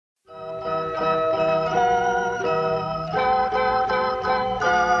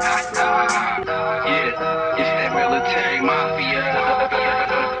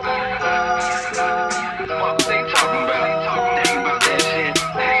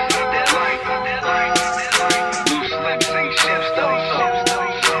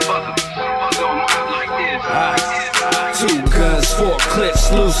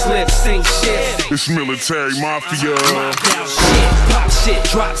loose lips, sink shit. It's military mafia. Down shit, pop shit,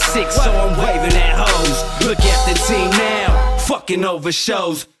 drop six, so I'm waving at hoes. Look at the team now, fucking over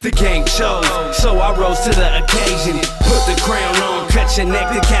shows. The game chose, so I rose to the occasion. Put the crown on, cut your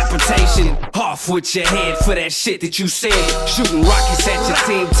neck, decapitation. Off with your head for that shit that you said. Shooting rockets at your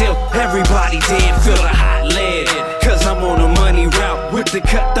team till everybody dead. Feel the hot lead, cause I'm on a money route with the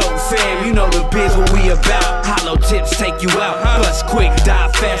cutthroat fam. You know the biz what we about. Hollow tips take you out, bust quick, die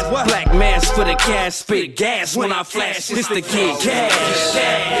fast. Black mask for the cash, spit gas when I flash. It's the Kid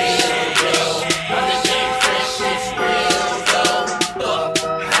Cash.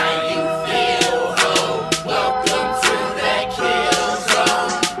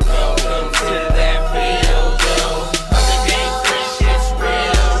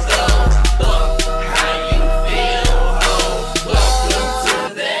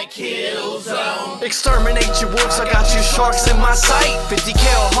 Exterminate your wolves, I got you sharks in my sight. 50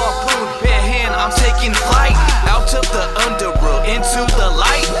 cal harpoon, bare hand, I'm taking flight. Out of the underworld, into the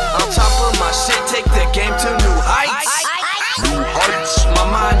light. On top of my shit, take the game to new heights. My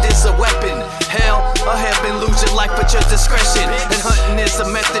mind is a weapon. Hell, or heaven, lose your life at your discretion. And hunting is a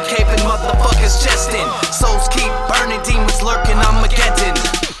method, caving motherfuckers chesting. Souls keep burning, demons lurking,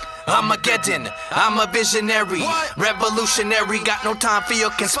 Armageddon, I'm a visionary, revolutionary, got no time for your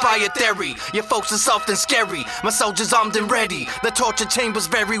conspire theory. Your folks are soft and scary, my soldiers armed and ready. The torture chamber's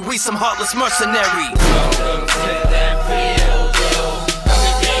very, we some heartless mercenary. Welcome to that field, yo.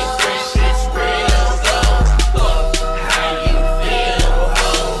 The game fresh, it's real, though. Look how you feel,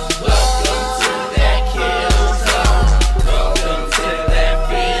 ho. Welcome to that kill zone. Welcome to that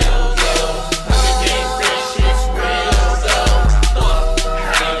field, yo. The game fresh, it's real, though. Look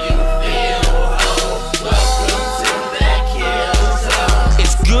how you feel, ho. Welcome to that kill zone.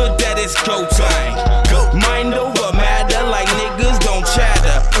 It's good that it's go time. Mind over matter like niggas don't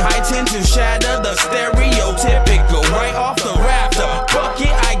chatter. I tend to shatter the stereotypical right off the rafter.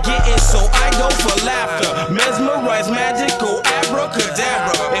 Bucket, I get it, so I go for laughter. Mesmerize, magical,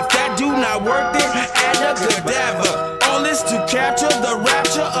 abracadabra. If that do not work, then add a cadaver. All is to capture the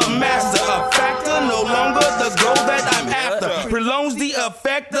rapture of master. A factor, no longer the goal that I'm after. Prolongs the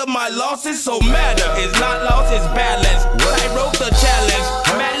effect of my losses, so matter is not lost, it's balance. I wrote the challenge.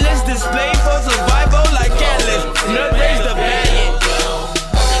 Madness displayed for survival like Atlas. Nut raised